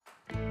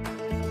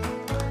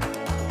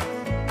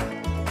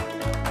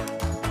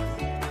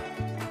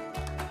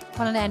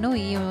Wel, yn enw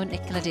I yw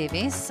Nicola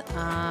Davies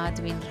a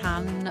dwi'n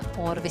rhan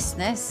o'r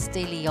fusnes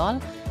deuluol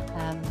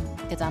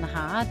gyda'n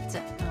nhad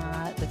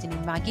a rydyn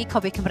ni'n magu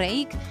Cobi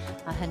Cymreig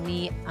a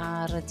hynny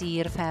ar y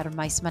dir fferm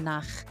Maes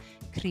Mynach,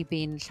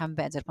 Cribin,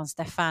 Llanbedr, Pont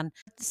Steffan.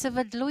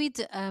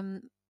 Sefydlwyd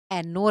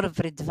enw'r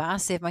frydfa,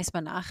 sef Maes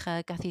Mynach,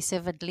 gath I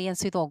sefydlu yn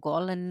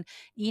swyddogol yn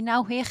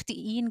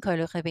 1961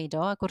 coelwch neu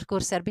beido, ac wrth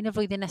gwrs erbyn y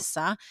flwyddyn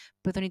nesaf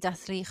byddwn ni'n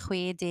dathlu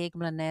 60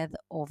 mlynedd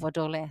o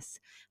fodolaeth.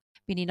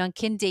 Bu'n un o'n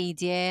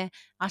cyn-deidiau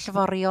a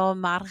llyforio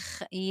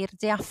march i'r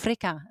De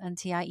Affrica yn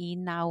tua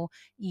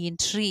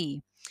 1913.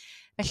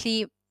 Felly,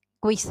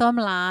 gweithio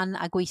ymlaen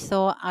a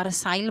gweithio ar y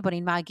sail bod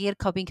ni'n magu'r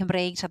Cobi'n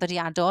Cymreig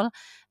traddodiadol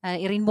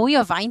i'r un mwy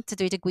o faint, a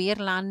dweud y gwir,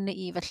 lan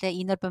I falle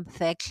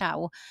 15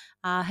 llaw.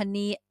 A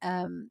hynny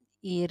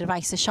i'r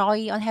faes y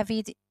sioe, ond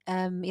hefyd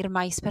i'r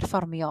maes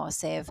perfformio,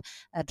 sef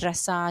y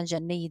dressage,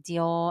 y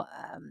neidio,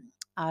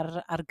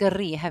 a'r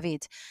gyrru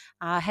hefyd.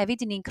 A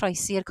hefyd 'y ni'n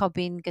croesi'r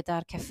Cobi'n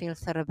gyda'r ceffyl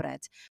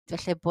Thoroughbred.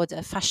 Felly bod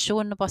y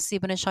ffasiwn o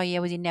bosib yn y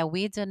sioeau wedi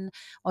newid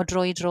o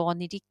dro I dro,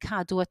 ni wedi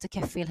cadw at y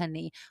ceffyl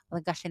hynny.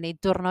 Oedd yn gallu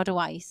gwneud diwrnod o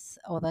waith,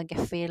 oedd yn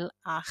geffyl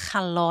a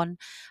chalon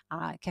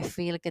a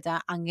ceffyl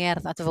gyda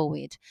angerdd at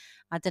fywyd.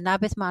 A dyna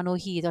beth maen nhw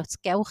hyd os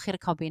gewch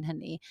i'r Cobi'n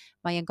hynny,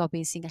 mae'n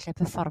Gobi'n sy'n gallu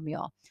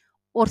perfformio.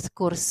 Wrth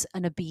gwrs,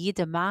 yn y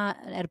byd yma,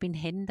 erbyn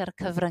hyn, ar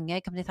cyfryngau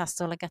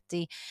cymdeithasol ag ati,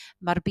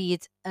 mae'r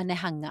byd yn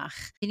ehangach.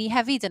 Ni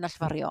hefyd yn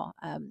allforio.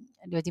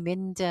 Wedi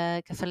mynd,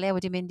 cyffylau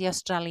wedi mynd I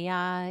Australia,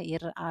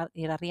 i'r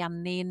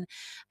Ariannin,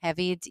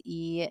 hefyd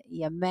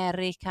I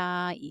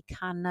America, I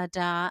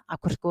Canada,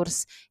 ac wrth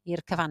gwrs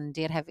i'r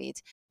cyfandir hefyd.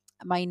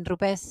 Mae'n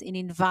rhywbeth I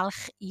ni'n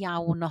falch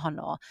iawn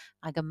ohono,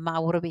 ac yn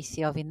mawr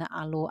obeithio fydd yna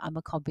alw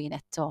am y Cobi'n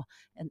eto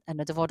yn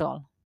y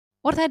dyfodol.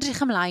 Wrth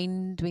edrych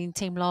ymlaen, dwi'n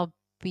teimlo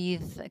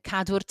bydd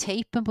cadw'r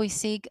teip yn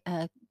bwysig,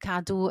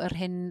 cadw yr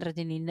hyn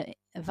rydyn ni'n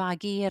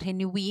fagu, yr hyn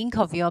yw i'n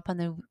cofio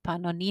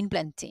pan o'n i'n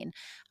blentyn,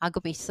 a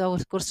gobeithio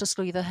wrth gwrs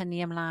trosglwyddo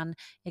hynny ymlaen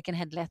i'r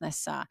genhedlaeth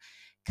nesaf.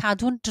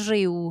 Cadw'n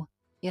driw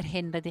i'r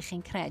hyn rydych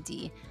chi'n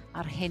credu,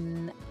 a'r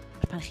hyn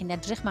pan chi'n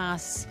edrych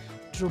mas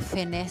drwy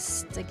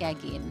ffenest y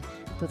gegin,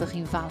 byddwch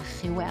chi'n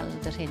falch I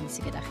weld yr hyn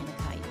sydd gyda chi'n y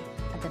cae.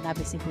 A dyna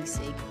beth sy'n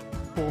bwysig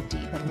bob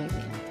dydd yr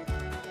flwyddyn.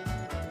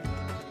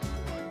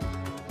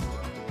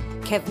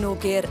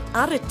 Cefnogir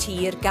ar y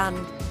tir gan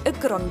y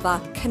Gronfa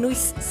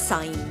Cynnwys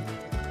Sain.